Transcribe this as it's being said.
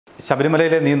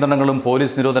ശബരിമലയിലെ നിയന്ത്രണങ്ങളും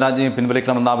പോലീസ് നിരോധനാജ്ഞയും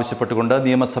പിൻവലിക്കണമെന്നാവശ്യപ്പെട്ടുകൊണ്ട്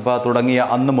നിയമസഭ തുടങ്ങിയ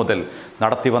അന്നു മുതൽ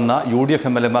നടത്തിവന്ന UDF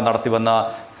MLAമാർ നടത്തിവന്ന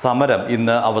സമരം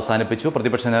ഇന്ന് അവസാനിപ്പിച്ചു.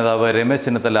 പ്രതിപക്ഷ നേതാവ് രമേശ്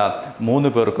ചെന്നിത്തല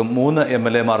 3 പേർക്കും 3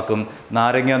 MLAമാർക്കും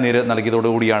നാരങ്ങ നീര്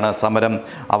നൽകിയതോടുകൂടിയാണ് സമരം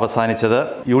അവസാനിച്ചത്.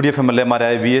 UDF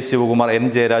MLAമാരായ VS Shivakumar, N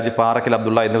Jayaraj, Parakkal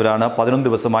Abdulla എന്നിവരാണ് 11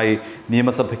 ദിവസമായി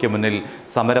നിയമസഭയ്ക്ക് മുന്നിൽ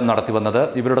സമരം നടത്തിവന്നത്.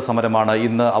 ഇവരുടെ സമരമാണ്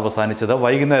ഇന്ന് അവസാനിച്ചത്.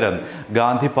 വൈകുന്നേരം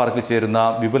ഗാന്ധി പാർക്കിൽ ചേരുന്ന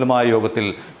വിപുലമായ യോഗത്തിൽ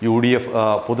UDF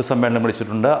പൊതുസമ്മേളനം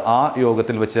വിളിച്ചിട്ടുണ്ട്. ആ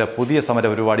യോഗത്തിൽ വെച്ച് പുതിയ സമര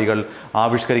പരിപാടികൾ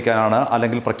ആവിഷ്കരിക്കാനാണ്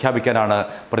അല്ലെങ്കിൽ പ്രഖ്യാപിക്കാനാണ്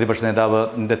പ്രതിപക്ഷ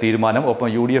നേതാവിൻ്റെ തീരുമാനം. ഒപ്പം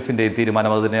UDFിൻ്റെയും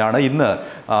തീരുമാനം അതുതന്നെയാണ്. ഇന്ന്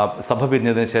സഭ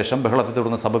പിരിഞ്ഞതിന് ശേഷം, ബഹളത്തെ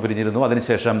തുടർന്ന് സഭ പിരിഞ്ഞിരുന്നു.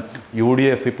 അതിനുശേഷം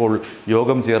UDF ഇപ്പോൾ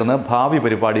യോഗം ചേർന്ന് ഭാവി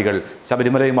പരിപാടികൾ,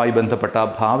 ശബരിമലയുമായി ബന്ധപ്പെട്ട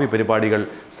ഭാവി പരിപാടികൾ,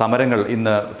 സമരങ്ങൾ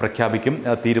ഇന്ന് പ്രഖ്യാപിക്കും,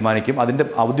 തീരുമാനിക്കും. അതിൻ്റെ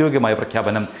ഔദ്യോഗികമായ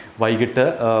പ്രഖ്യാപനം വൈകിട്ട്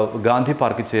ഗാന്ധി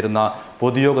പാർക്കിൽ ചേരുന്ന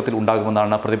പൊതുയോഗത്തിൽ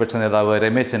ഉണ്ടാകുമെന്നാണ് പ്രതിപക്ഷ നേതാവ്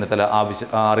രമേശ് ചെന്നിത്തല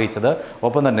അറിയിച്ചത്.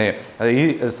 ഒപ്പം തന്നെ ഈ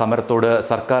സമരത്തോട്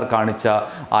സർക്കാർ കാണിച്ച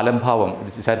അലംഭാവം,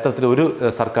 ചരിത്രത്തിൽ ഒരു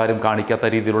സർക്കാരും കാണിക്കാത്ത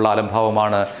രീതിയിലുള്ള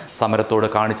അലംഭാവമാണ് സമരത്തോട്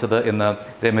കാണിച്ചത് എന്ന്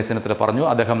രമേശ് ചെന്നിത്തല പറഞ്ഞു.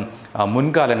 അദ്ദേഹം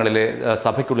മുൻകാലങ്ങളിലെ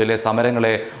സഭയ്ക്കുള്ളിലെ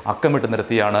സമരങ്ങളെ അക്കമിട്ട്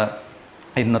നിർത്തിയാണ്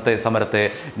ഇന്നത്തെ സമരത്തെ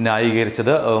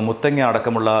ന്യായീകരിച്ചത്. മുത്തങ്ങ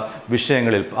അടക്കമുള്ള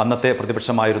വിഷയങ്ങളിൽ അന്നത്തെ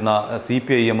പ്രതിപക്ഷമായിരുന്ന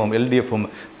CPIM-ഉം LDF-ഉം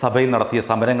സഭയിൽ നടത്തിയ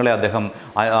സമരങ്ങളെ അദ്ദേഹം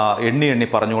എണ്ണി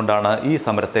പറഞ്ഞുകൊണ്ടാണ് ഈ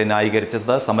സമരത്തെ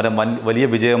ന്യായീകരിച്ചത്. സമരം വലിയ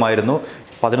വിജയമായിരുന്നു.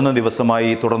 11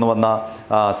 ദിവസമായി തുടർന്നു വന്ന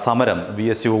സമരം,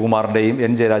 VS ശിവകുമാറിൻ്റെയും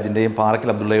N ജയരാജിൻ്റെയും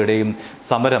പാറക്കൽ അബ്ദുള്ളയുടെയും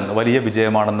സമരം വലിയ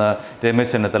വിജയമാണെന്ന്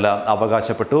രമേശ് ചെന്നിത്തല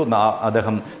അവകാശപ്പെട്ടു.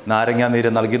 അദ്ദേഹം നാരങ്ങാ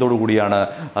നീര് നൽകിയതോടുകൂടിയാണ്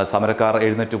സമരക്കാർ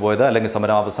എഴുന്നേറ്റ് പോയത്, അല്ലെങ്കിൽ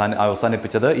സമരം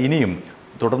അവസാനിപ്പിച്ചത്. ഇനിയും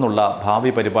തുടർന്നുള്ള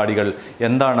ഭാവി പരിപാടികൾ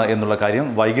എന്താണ് എന്നുള്ള കാര്യം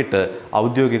വൈകിട്ട്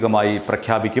ഔദ്യോഗികമായി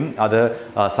പ്രഖ്യാപിക്കും. അത്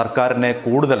സർക്കാരിനെ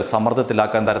കൂടുതൽ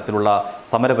സമ്മർദ്ദത്തിലാക്കാൻ തരത്തിലുള്ള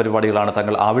സമരപരിപാടികളാണ്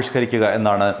തങ്ങൾ ആവിഷ്കരിക്കുക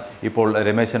എന്നാണ് ഇപ്പോൾ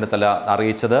രമേശ് ചെന്നിത്തല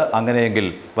അറിയിച്ചത്. അങ്ങനെയെങ്കിൽ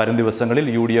വരും ദിവസങ്ങളിൽ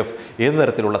UDF ഏത്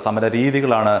തരത്തിലുള്ള സമര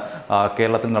രീതികളാണ്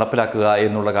കേരളത്തിൽ നടപ്പിലാക്കുക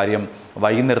എന്നുള്ള കാര്യം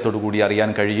വൈകുന്നേരത്തോടു കൂടി അറിയാൻ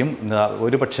കഴിയും.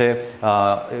 ഒരുപക്ഷെ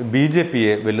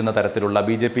BJPയെ വെല്ലുന്ന തരത്തിലുള്ള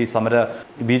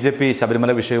BJP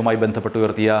ശബരിമല വിഷയവുമായി ബന്ധപ്പെട്ട്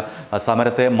ഉയർത്തിയ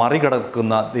സമരത്തെ മറികടക്കുന്ന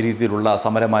രീതിയിലുള്ള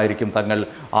സമരമായിരിക്കും തങ്ങൾ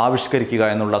ആവിഷ്കരിക്കുക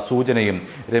എന്നുള്ള സൂചനയും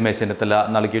രമേശ് ചെന്നിത്തല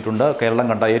നൽകിയിട്ടുണ്ട്. കേരളം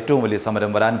കണ്ട ഏറ്റവും വലിയ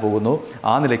സമരം വരാൻ പോകുന്നു.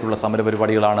 ആ നിലയ്ക്കുള്ള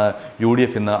സമരപരിപാടികളാണ്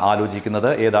UDF ഇന്ന് ആലോചിക്കുന്നത്.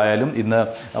 ഏതായാലും ഇന്ന്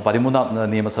 13ാം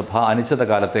നിയമസഭ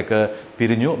അനിശ്ചിതകാലത്തേക്ക്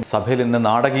പിരിഞ്ഞു. സഭയിൽ നിന്ന്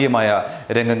നാടകീയമായ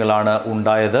രംഗങ്ങളാണ്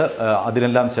ഉണ്ടായത്.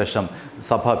 അതിനെല്ലാം ശേഷം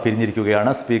സഭ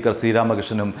പിരിഞ്ഞിരിക്കുകയാണ്. സ്പീക്കർ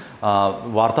ശ്രീരാമകൃഷ്ണനും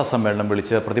വാർത്താ സമ്മേളനം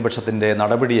വിളിച്ച് പ്രതിപക്ഷത്തിൻ്റെ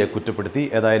നടപടിയെ കുറ്റപ്പെടുത്തി.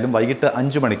 ഏതായാലും വൈകിട്ട്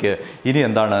 5 മണിക്ക് ഇനി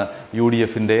എന്താണ്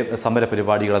UDFിൻ്റെ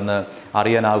സമരപരിപാടികളെന്ന്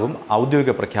അറിയാനാകും.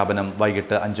 ഔദ്യോഗിക പ്രഖ്യാപനം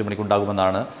വൈകിട്ട് 5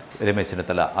 മണിക്കുണ്ടാകുമെന്നാണ് രമേശ്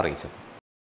ചെന്നിത്തല അറിയിച്ചത്.